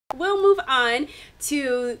we'll move on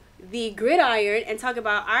to the gridiron and talk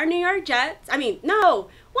about our New York Jets. I mean, no,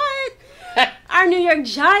 what? Our New York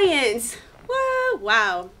Giants. Whoa,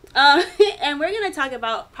 wow. And we're going to talk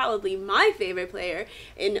about probably my favorite player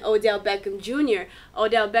in Odell Beckham Jr.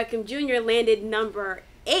 Odell Beckham Jr. landed number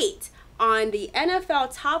 8 on the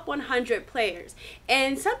NFL Top 100 players.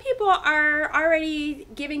 And some people are already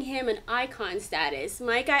giving him an icon status.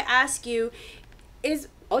 Mike, I ask you, is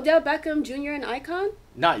Odell Beckham Jr. an icon?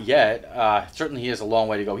 Not yet. Certainly he has a long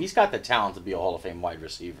way to go. He's got the talent to be a Hall of Fame wide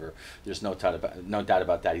receiver. There's no doubt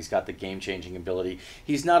about that. He's got the game-changing ability.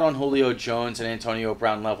 He's not on Julio Jones and Antonio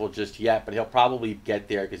Brown level just yet, but he'll probably get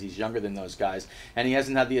there because he's younger than those guys, and he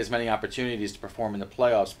hasn't had as many opportunities to perform in the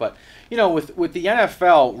playoffs. But, you know, with the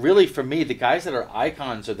NFL, really for me, the guys that are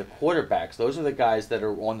icons are the quarterbacks. Those are the guys that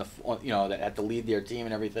are that have to lead their team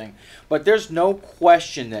and everything. But there's no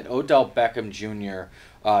question that Odell Beckham Jr.,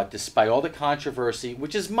 despite all the controversy,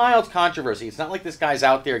 which is mild controversy, it's not like this guy's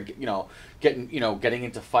out there, getting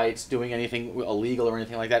into fights, doing anything illegal or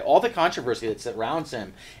anything like that. All the controversy that surrounds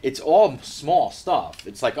him, it's all small stuff.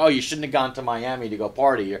 It's like, oh, you shouldn't have gone to Miami to go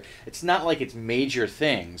party. It's not like it's major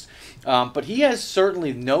things. But he has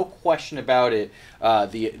certainly, no question about it,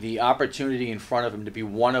 the opportunity in front of him to be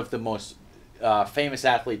one of the most famous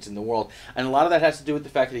athletes in the world, and a lot of that has to do with the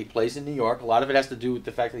fact that he plays in New York. A lot of it has to do with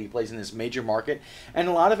the fact that he plays in this major market, and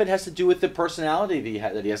a lot of it has to do with the personality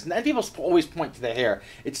that he has. And people always point to the hair.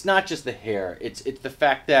 It's not just the hair. It's the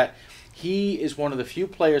fact that he is one of the few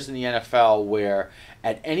players in the NFL where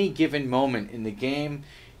at any given moment in the game,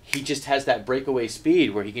 he just has that breakaway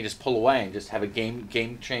speed where he can just pull away and just have a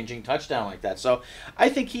game-changing touchdown like that. So I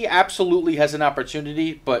think he absolutely has an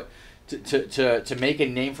opportunity, but to make a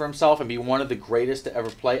name for himself and be one of the greatest to ever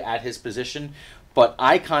play at his position. But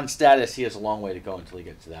icon status, he has a long way to go until he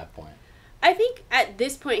gets to that point. I think at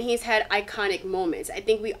this point he's had iconic moments. I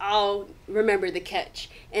think we all remember the catch.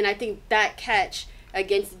 And I think that catch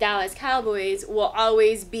against the Dallas Cowboys will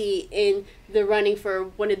always be in the running for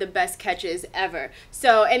one of the best catches ever.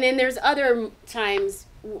 So, and then there's other times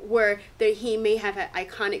where he may have had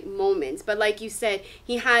iconic moments, but like you said,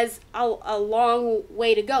 he has a long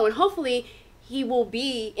way to go, and hopefully he will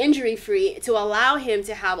be injury free to allow him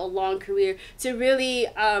to have a long career, to really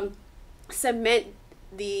cement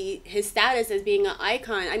his status as being an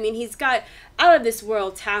icon. I mean, he's got out of this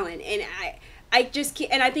world talent, and I just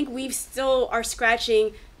can't, and I think we still are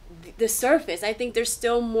scratching the surface. I think there's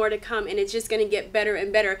still more to come, and it's just going to get better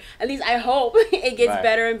and better. At least I hope it gets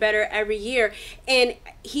better and better every year. And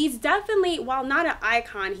he's definitely, while not an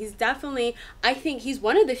icon, I think he's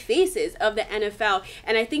one of the faces of the NFL.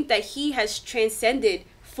 And I think that he has transcended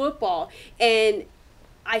football. And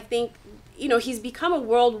I think, he's become a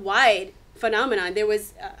worldwide phenomenon. There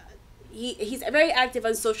was... He's very active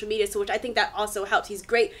on social media, so which I think that also helps. He's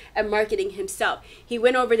great at marketing himself. He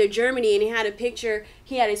went over to Germany and he had a picture.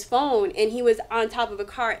 He had his phone and he was on top of a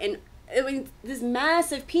car, and it was this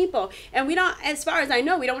massive people. And we don't, as far as I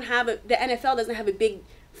know, we don't have the NFL doesn't have a big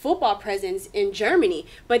football presence in Germany,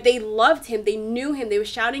 but they loved him. They knew him. They were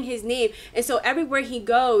shouting his name, and so everywhere he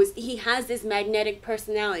goes, he has this magnetic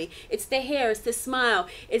personality. It's the hair, it's the smile,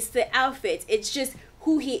 it's the outfits. It's just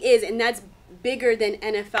who he is, and that's bigger than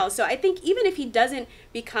NFL. So I think even if he doesn't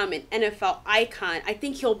become an NFL icon, I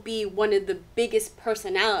think he'll be one of the biggest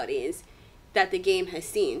personalities that the game has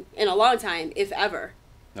seen in a long time, if ever.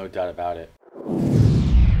 No doubt about it.